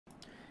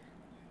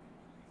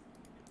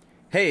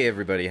Hey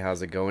everybody,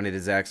 how's it going? It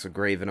is Axel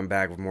Grave and I'm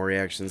back with more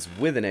reactions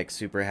with an X.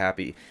 Super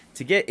happy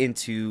to get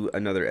into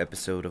another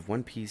episode of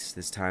One Piece.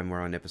 This time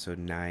we're on episode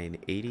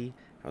 980.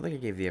 I don't think I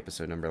gave the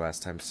episode number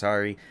last time.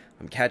 Sorry.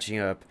 I'm catching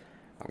up.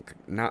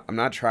 I'm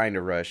not trying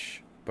to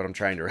rush, but I'm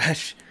trying to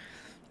rush.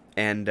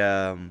 And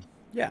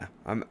yeah,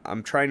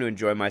 I'm trying to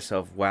enjoy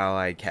myself while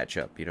I catch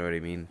up, you know what I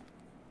mean?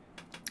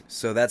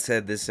 So that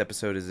said, this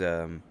episode is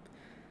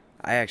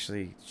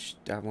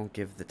I won't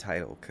give the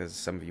title because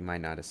some of you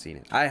might not have seen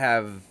it. I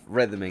have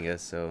read the manga,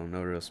 so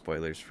no real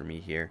spoilers for me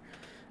here.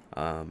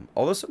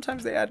 Although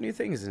sometimes they add new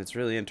things and it's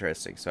really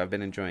interesting, so I've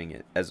been enjoying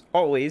it. As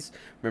always,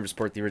 remember to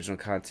support the original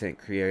content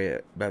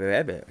creator,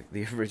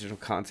 Ichiro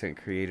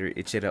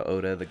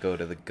Oda, the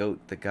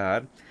goat, the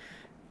god,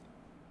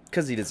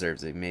 because he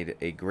deserves it. He made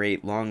a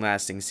great,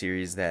 long-lasting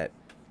series that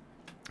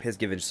has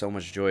given so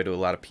much joy to a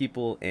lot of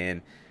people,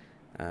 and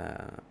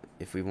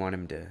if we want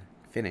him to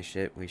finish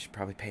it, we should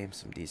probably pay him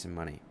some decent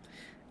money.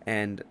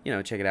 And, you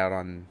know, check it out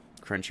on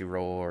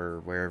Crunchyroll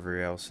or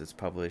wherever else it's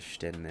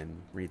published, and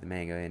then read the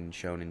manga in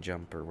Shonen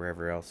Jump or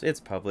wherever else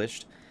it's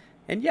published.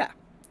 And yeah,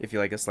 if you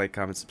like us, like,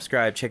 comment,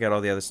 subscribe, check out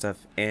all the other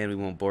stuff, and we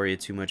won't bore you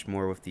too much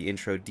more with the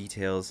intro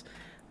details.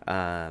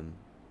 We're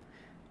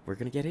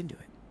gonna get into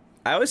it.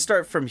 I always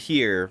start from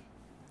here,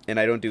 and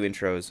I don't do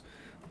intros,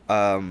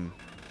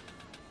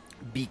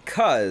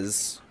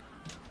 because...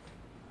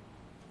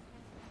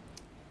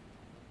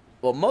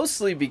 well,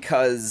 mostly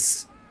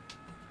because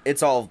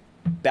it's all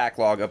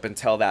backlog up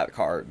until that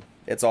card.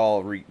 It's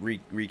all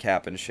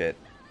recap and shit.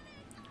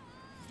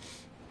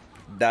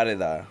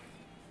 Da-da-da.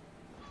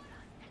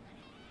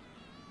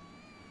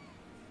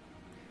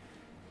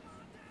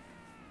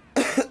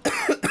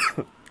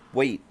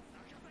 Wait.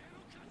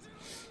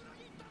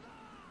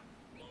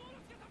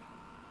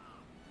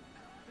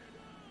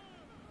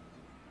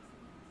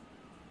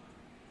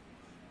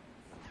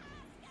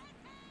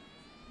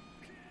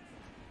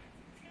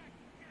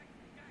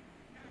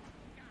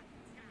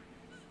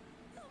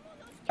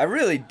 I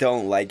really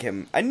don't like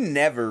him. I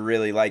never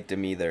really liked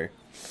him either.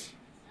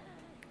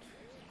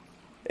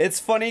 It's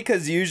funny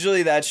because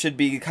usually that should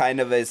be kind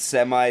of a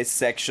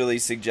semi-sexually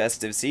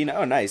suggestive scene.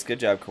 Oh, nice.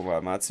 Good job,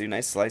 Komatsu.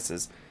 Nice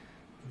slices.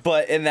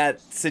 But in that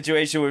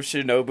situation with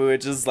Shinobu,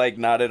 it's just like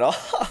not at all.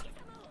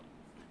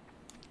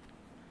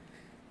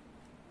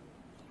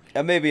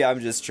 And maybe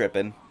I'm just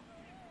tripping.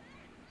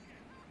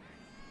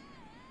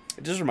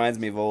 It just reminds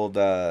me of old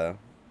Ninja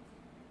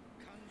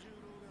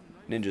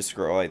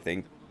Scroll, I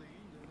think.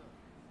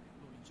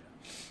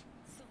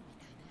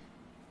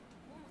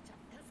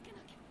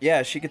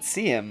 Yeah, she could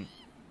see him.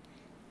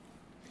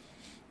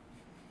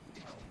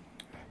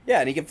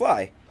 Yeah, and he can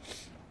fly.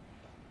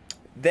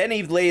 Then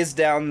he lays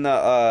down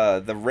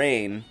the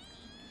rain.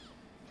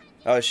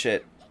 Oh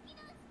shit.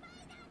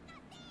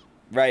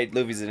 Right,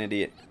 Luffy's an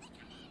idiot.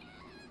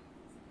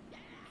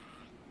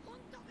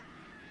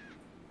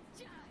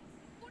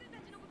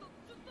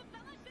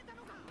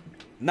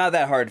 Not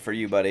that hard for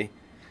you, buddy.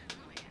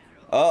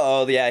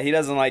 Uh-oh, yeah, he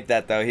doesn't like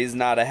that though. He's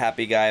not a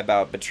happy guy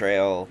about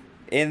betrayal.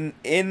 In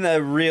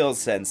the real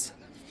sense.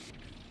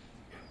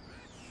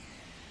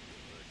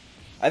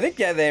 I think,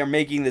 yeah, they are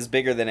making this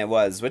bigger than it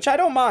was, which I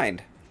don't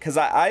mind. Because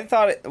I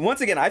thought,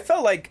 once again, I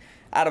felt like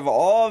out of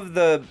all of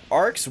the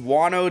arcs,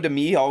 Wano to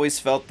me always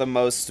felt the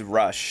most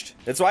rushed.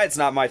 That's why it's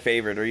not my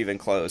favorite or even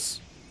close.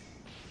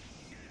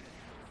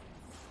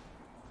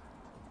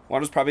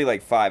 Wano's probably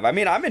like 5. I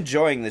mean, I'm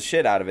enjoying the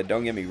shit out of it,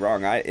 don't get me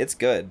wrong. It's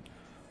good.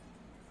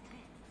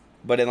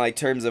 But in like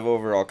terms of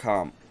overall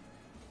comp.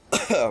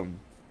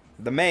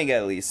 The manga,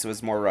 at least,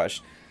 was more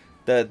rushed.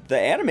 The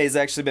anime's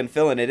actually been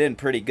filling it in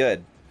pretty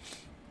good.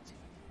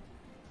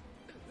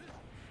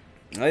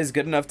 Well, he's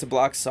good enough to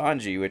block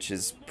Sanji, which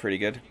is pretty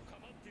good.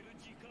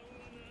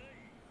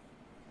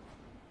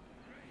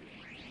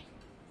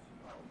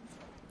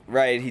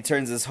 Right, he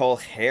turns his whole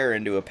hair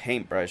into a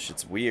paintbrush.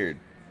 It's weird.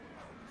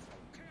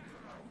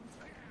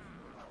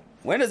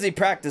 When does he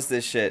practice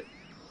this shit?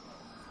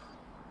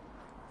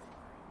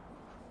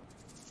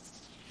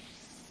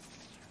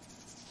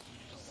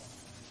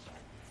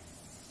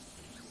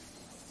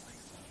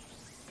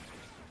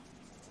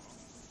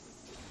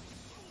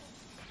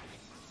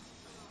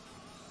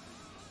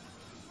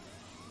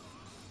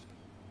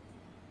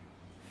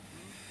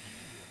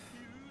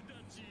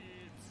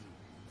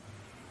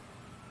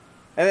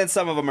 And then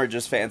some of them are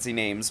just fancy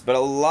names, but a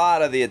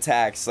lot of the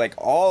attacks, like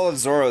all of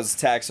Zoro's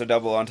attacks, are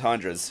double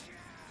entendres.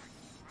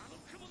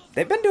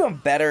 They've been doing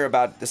better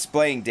about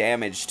displaying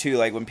damage too,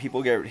 like when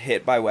people get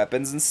hit by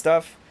weapons and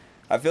stuff.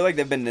 I feel like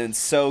they've been doing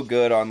so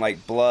good on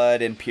like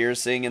blood and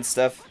piercing and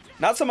stuff.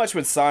 Not so much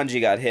when Sanji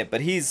got hit,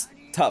 but he's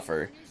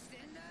tougher.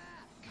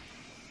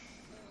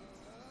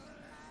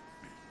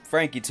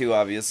 Frankie too,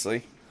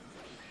 obviously.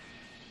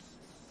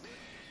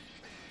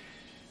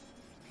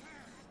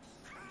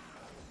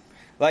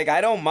 Like,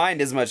 I don't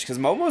mind as much, because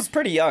Momo's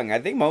pretty young. I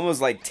think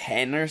Momo's like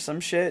 10 or some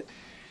shit.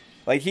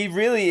 Like, he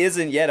really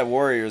isn't yet a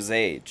warrior's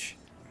age.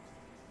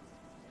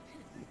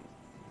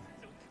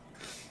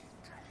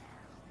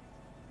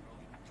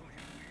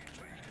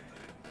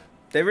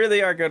 They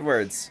really are good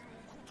words.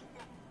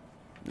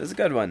 This is a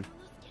good one.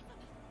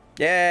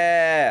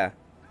 Yeah!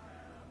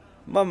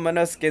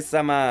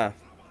 Momonosuke-sama!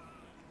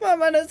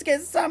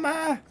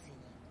 Momonosuke-sama!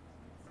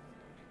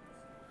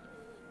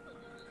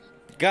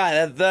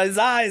 God, those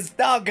eyes!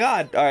 Oh,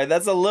 God! Alright,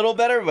 that's a little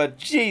better, but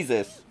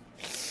Jesus!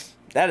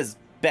 That is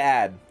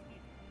bad.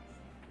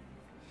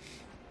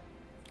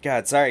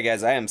 God, sorry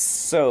guys, I am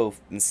so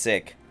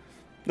sick.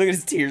 Look at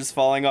his tears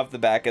falling off the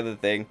back of the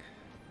thing.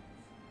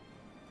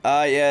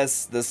 Ah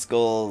yes, the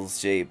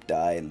skull-shaped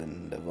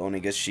island of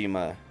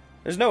Onigashima.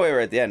 There's no way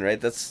we're at the end,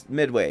 right? That's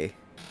midway.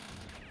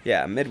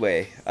 Yeah,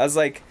 midway. I was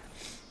like...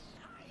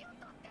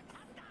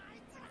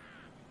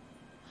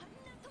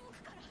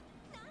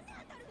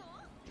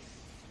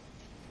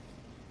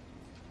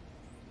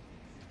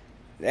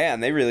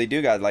 Damn, they really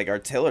do got like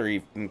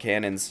artillery and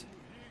cannons.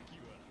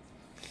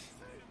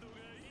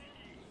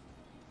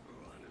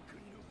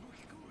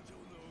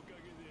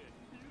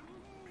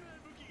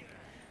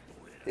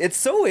 It's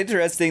so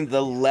interesting,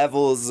 the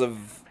levels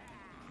of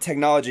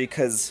technology,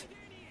 because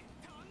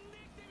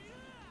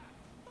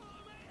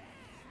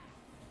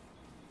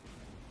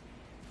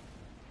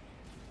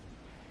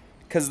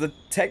the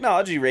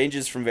technology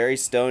ranges from very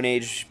Stone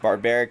Age,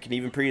 barbaric, and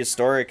even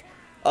prehistoric,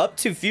 up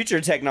to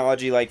future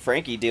technology like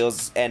Frankie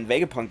deals and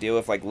Vegapunk deal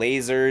with, like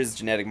lasers,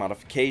 genetic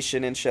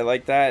modification, and shit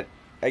like that.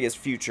 I guess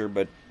future,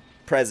 but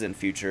present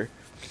future.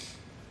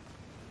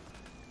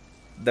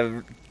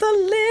 The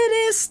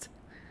littest,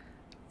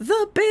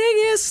 the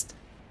biggest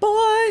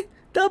boy,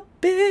 the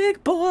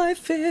big boy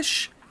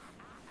fish.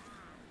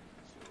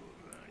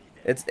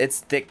 It's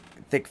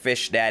thick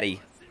fish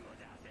daddy.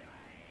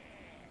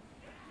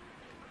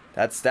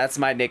 That's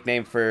my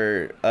nickname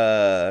for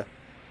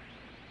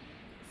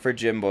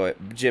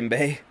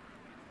Jimbei.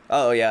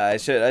 Oh yeah, I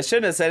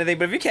shouldn't have said anything,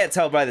 but if you can't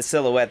tell by the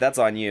silhouette, that's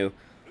on you.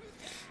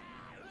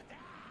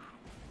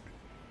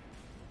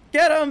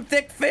 Get him,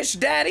 thick fish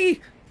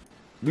daddy.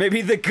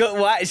 Maybe the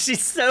why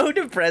she's so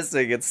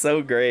depressing. It's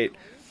so great.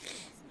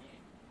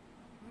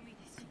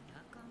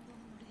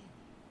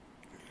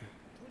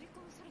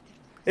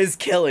 Is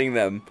killing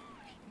them.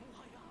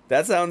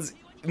 That sounds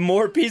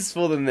more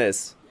peaceful than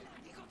this.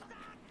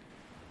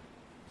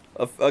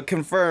 A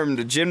confirmed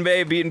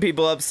Jinbei beating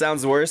people up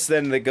sounds worse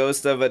than the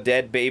ghost of a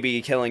dead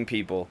baby killing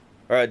people.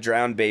 Or a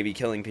drowned baby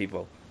killing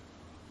people.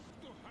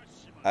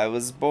 I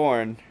was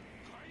born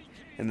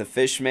in the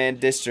Fishman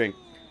District,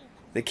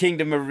 the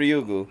kingdom of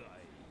Ryugu,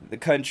 the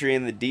country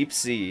in the deep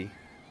sea.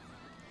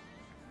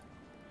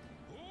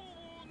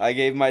 I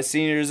gave my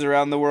seniors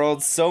around the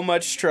world so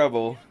much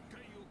trouble.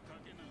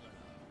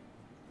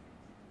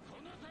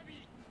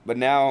 But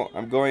now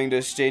I'm going to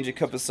exchange a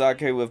cup of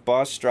sake with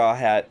Boss Straw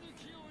Hat.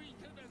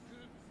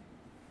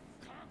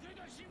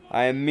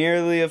 I am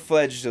merely a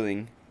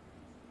fledgling.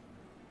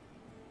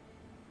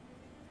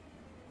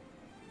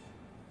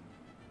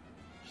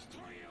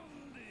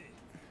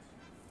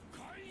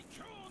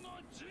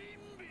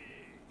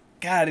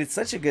 God, it's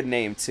such a good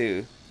name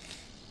too.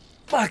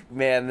 Fuck,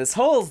 man, this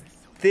whole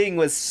thing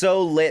was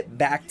so lit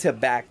back to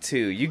back too.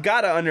 You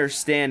gotta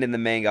understand in the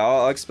manga.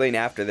 I'll explain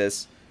after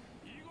this.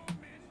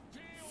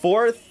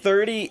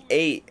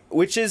 438,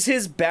 which is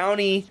his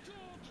bounty.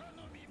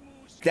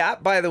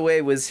 That, by the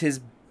way, was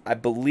his, I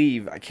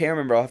believe, I can't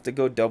remember, I'll have to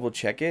go double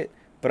check it,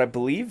 but I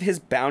believe his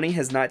bounty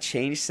has not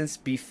changed since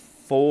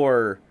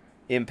before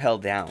Impel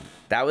Down.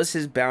 That was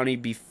his bounty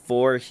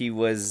before he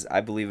was,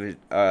 I believe,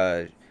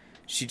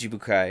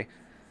 Shichibukai,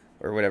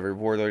 or whatever,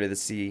 Warlord of the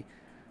Sea.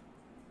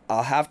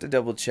 I'll have to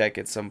double check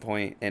at some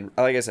point, and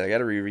like I said, I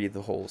gotta reread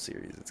the whole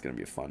series. It's gonna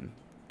be a fun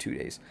 2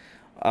 days.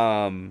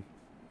 I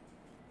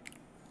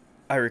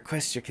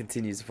request your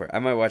continued support. I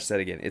might watch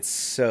that again. It's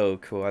so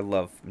cool. I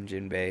love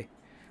Jinbei.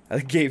 I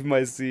gave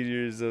my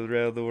seniors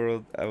around the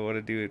world. I want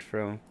to do it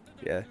from.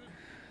 Yeah.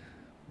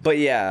 But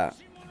yeah,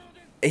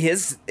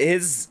 his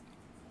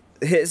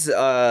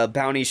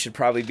bounty should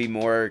probably be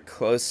more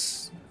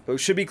close.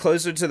 Should be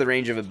closer to the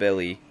range of a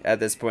Billy at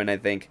this point, I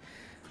think.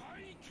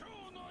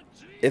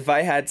 If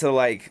I had to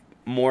like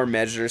more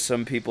measure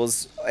some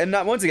people's, and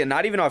not once again,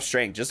 not even off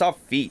strength, just off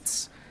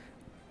feats,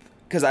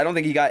 because I don't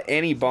think he got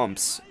any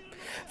bumps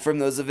from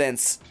those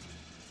events,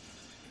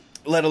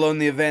 let alone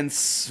the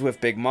events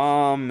with Big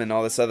Mom and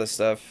all this other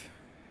stuff.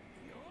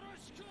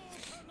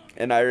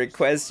 And I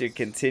request your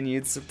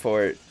continued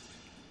support.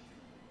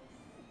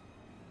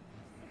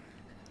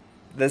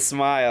 The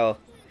smile.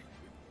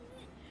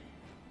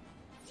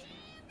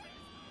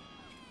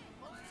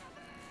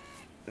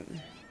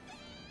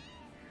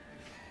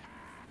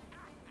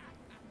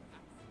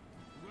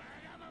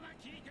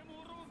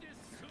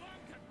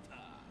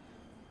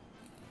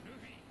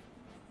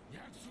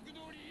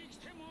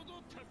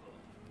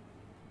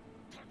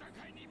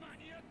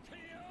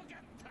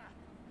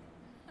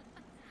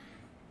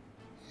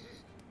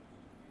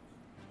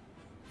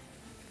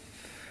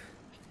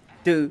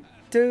 Do.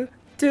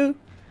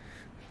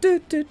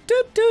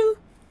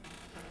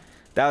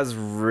 That was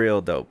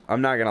real dope.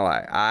 I'm not gonna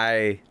lie.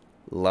 I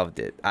loved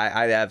it.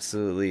 I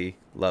absolutely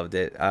loved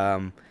it.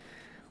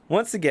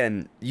 Once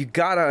again, you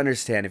gotta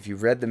understand, if you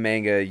read the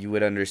manga, you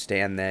would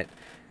understand that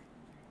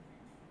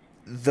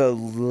the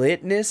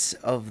litness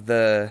of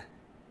the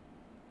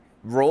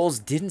roles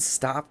didn't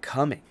stop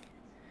coming.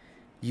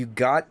 You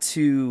got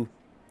to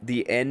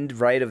the end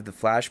right of the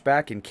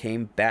flashback and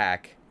came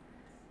back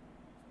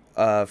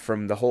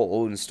from the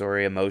whole Odin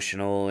story,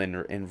 emotional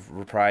and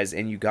reprise,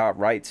 and you got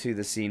right to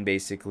the scene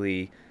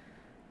basically.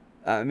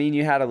 I mean,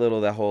 you had a little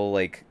the whole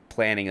like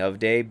planning of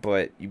day,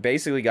 but you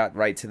basically got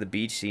right to the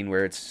beach scene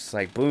where it's just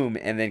like boom,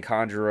 and then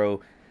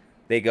Kanjuro,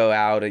 they go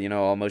out and, you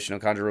know, all emotional.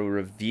 Kanjuro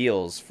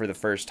reveals for the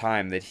first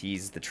time that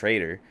he's the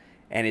traitor,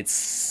 and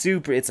it's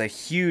a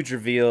huge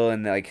reveal,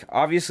 and like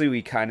obviously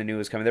we kind of knew it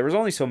was coming. There was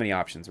only so many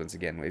options. Once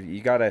again,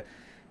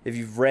 if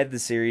you've read the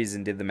series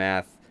and did the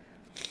math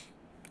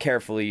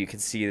carefully, you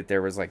could see that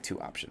there was like 2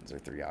 options or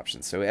 3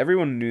 options. So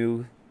everyone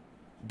knew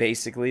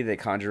basically that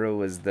Kanjuro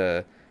was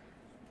the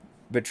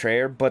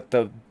betrayer, but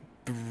the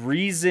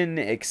reason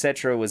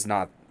etc was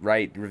not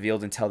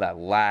revealed until that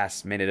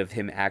last minute of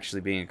him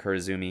actually being a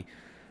Kurazumi.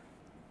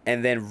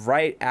 And then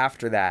right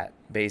after that,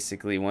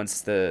 basically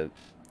once the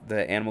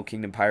Animal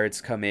Kingdom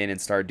pirates come in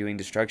and start doing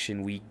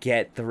destruction, we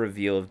get the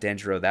reveal of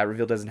Denjiro. That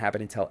reveal doesn't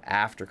happen until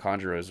after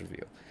Kanjuro's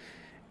reveal,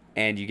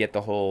 and you get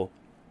the whole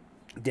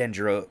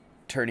Denjiro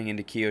turning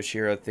into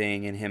Kiyoshiro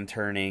thing and him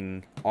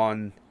turning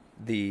on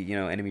the, you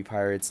know, enemy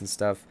pirates and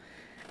stuff.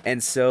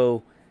 And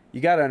so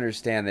you got to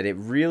understand that it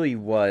really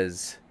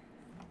was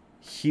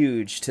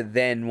huge to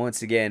then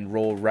once again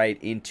roll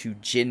right into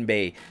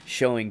Jinbei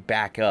showing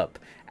back up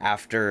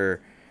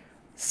after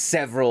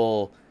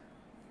several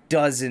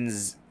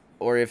dozens,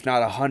 or if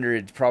not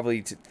 100,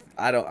 probably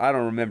I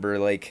don't remember.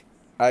 Like,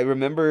 I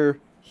remember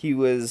he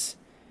was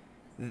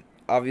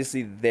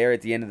obviously there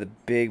at the end of the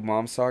big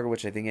Mom Saga,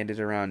 which I think ended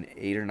around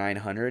 800 or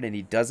 900, and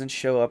he doesn't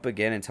show up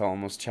again until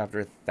almost chapter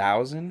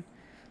 1000.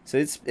 So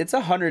it's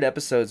 100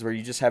 episodes where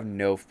you just have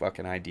no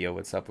fucking idea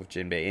what's up with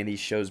Jinbei, and he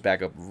shows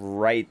back up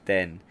right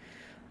then.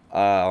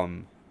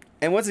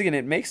 And once again,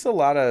 it makes a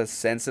lot of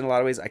sense in a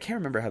lot of ways. I can't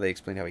remember how they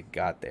explained how he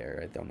got there.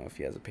 I don't know if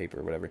he has a paper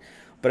or whatever,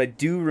 but I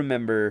do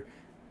remember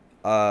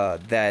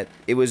that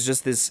it was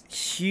just this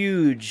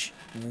huge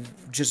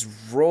just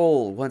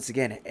roll. Once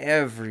again,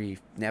 every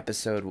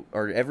episode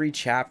or every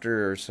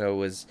chapter or so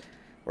was,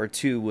 or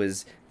 2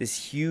 was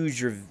this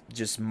huge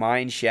just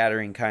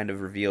mind-shattering kind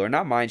of reveal, or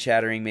not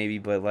mind-shattering maybe,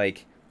 but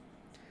like,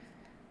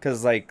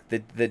 because like the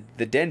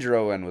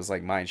Denjiro one was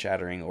like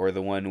mind-shattering, or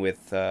the one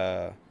with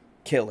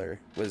Killer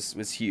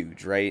was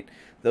huge, right?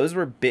 Those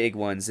were big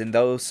ones, and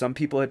though some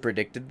people had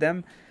predicted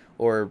them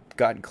or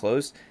gotten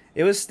close,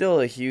 it was still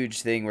a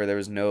huge thing where there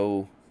was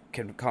no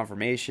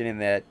confirmation, in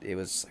that it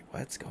was like,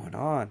 what's going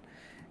on?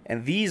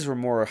 And these were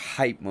more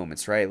hype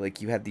moments, right?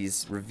 Like, you had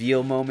these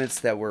reveal moments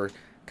that were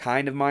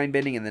kind of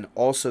mind-bending, and then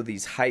also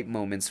these hype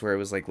moments where it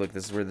was like, look,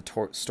 this is where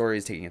the story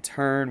is taking a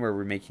turn, where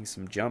we're making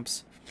some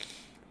jumps.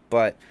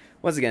 But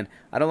once again,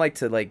 I don't like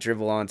to like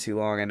drivel on too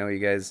long. I know you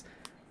guys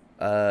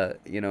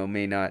you know,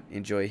 may not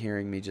enjoy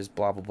hearing me just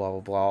blah blah blah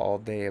blah blah all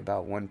day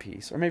about One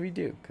Piece, or maybe you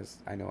do, because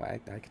I know I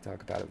could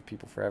talk about it with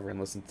people forever and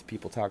listen to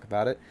people talk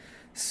about it.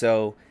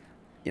 So,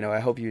 you know, I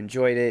hope you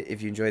enjoyed it.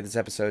 If you enjoyed this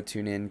episode,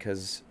 tune in,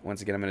 because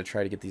once again, I'm going to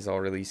try to get these all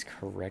released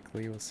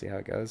correctly. We'll see how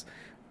it goes,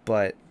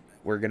 but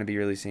we're going to be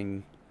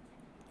releasing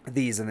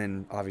these, and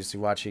then obviously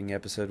watching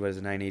episode, what is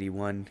it,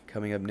 981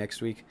 coming up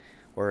next week,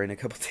 or in a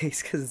couple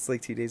days, because it's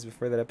like 2 days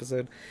before that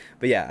episode.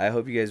 But yeah, I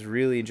hope you guys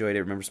really enjoyed it.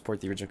 Remember,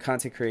 support the original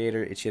content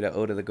creator, Ichida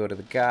Oda, the goat of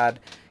the god.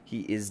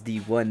 He is the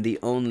one, the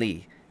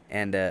only,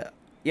 and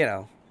you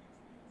know,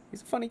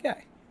 he's a funny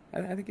guy.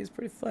 I think he's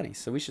pretty funny,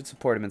 so we should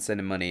support him and send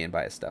him money and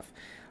buy his stuff,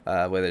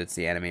 whether it's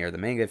the anime or the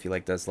manga. If you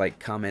like those, like,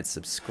 comment,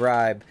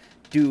 subscribe,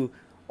 do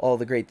all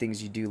the great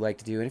things you do like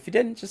to do, and if you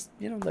didn't, just,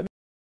 you know, let me